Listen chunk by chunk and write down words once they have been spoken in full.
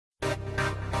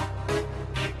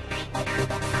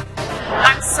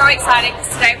so exciting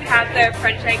because today we have the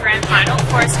Protege Grand Final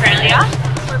for Australia.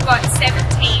 We've got 7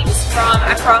 teams from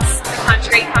across the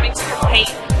country coming to compete,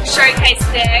 showcase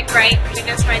their great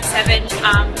Windows Phone 7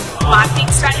 marketing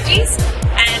strategies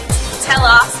and tell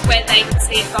us where they can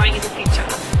see it going in the future.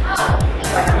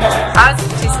 I was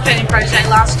participating in Protege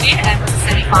last year and was a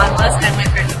semi-finalist and went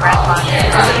through the grand final.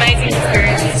 It was an amazing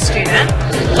experience as a student,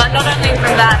 but not only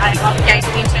from that, I gained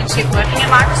an internship working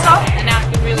at Microsoft, and now it's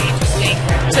been really interesting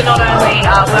to not only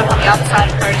work on the other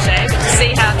side of Protege, but to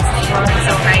see how this is growing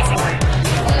so amazingly.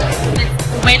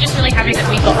 We're just really happy that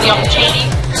we got the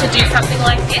opportunity to do something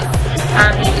like this,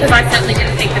 because I certainly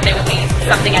didn't think that there would be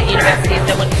something at universities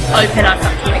that would open us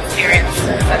up to an experience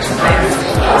such as this.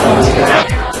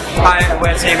 Hi,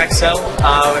 we're Team Excel.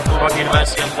 We're from Protege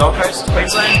University on the Gold Coast,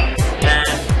 Queensland, and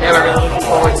yeah, we're really looking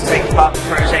forward to taking part in the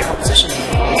Protege competition.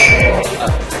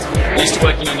 Used to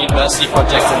working on university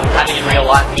projects and having in real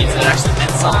life means that it actually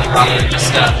meant something rather than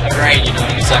just a grade, you know,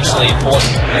 it's actually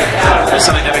important. There's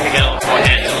something that we can get a lot more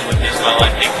hands-on with as well, I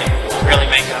think, and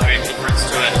really make our own difference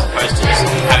to it as opposed to just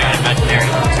having an imaginary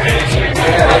opportunity.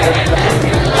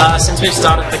 Since we've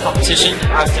started the competition,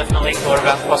 I've definitely thought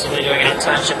about possibly doing an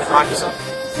internship with Microsoft.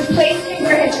 So please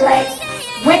congratulate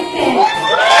Winston.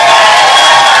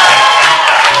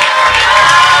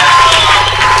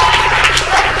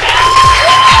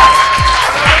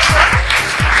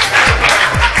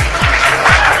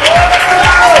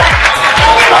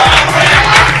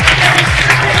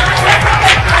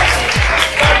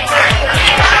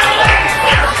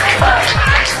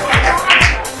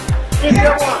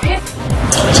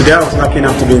 Today I was lucky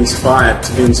enough to be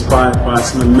inspired by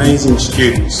some amazing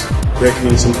students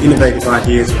working on some innovative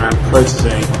ideas around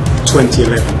Protege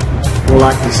 2011. All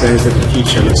I can say is that the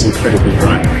future looks incredibly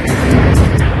bright.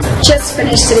 Just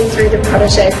finished sitting through the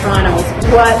Protege finals.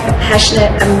 What a passionate,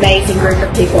 amazing group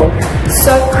of people.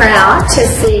 So proud to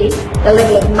see the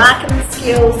level of marketing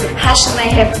skills, the passion they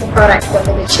have for the product, what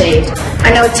they've achieved. I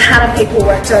know a ton of people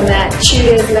worked on that,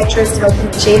 tutors, lecturers to help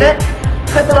them achieve it.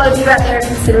 Hope a lot of you out there are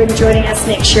considering joining us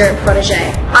next year at Protege.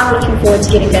 I'm looking forward to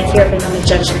getting back here and being on the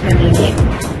judging panel again.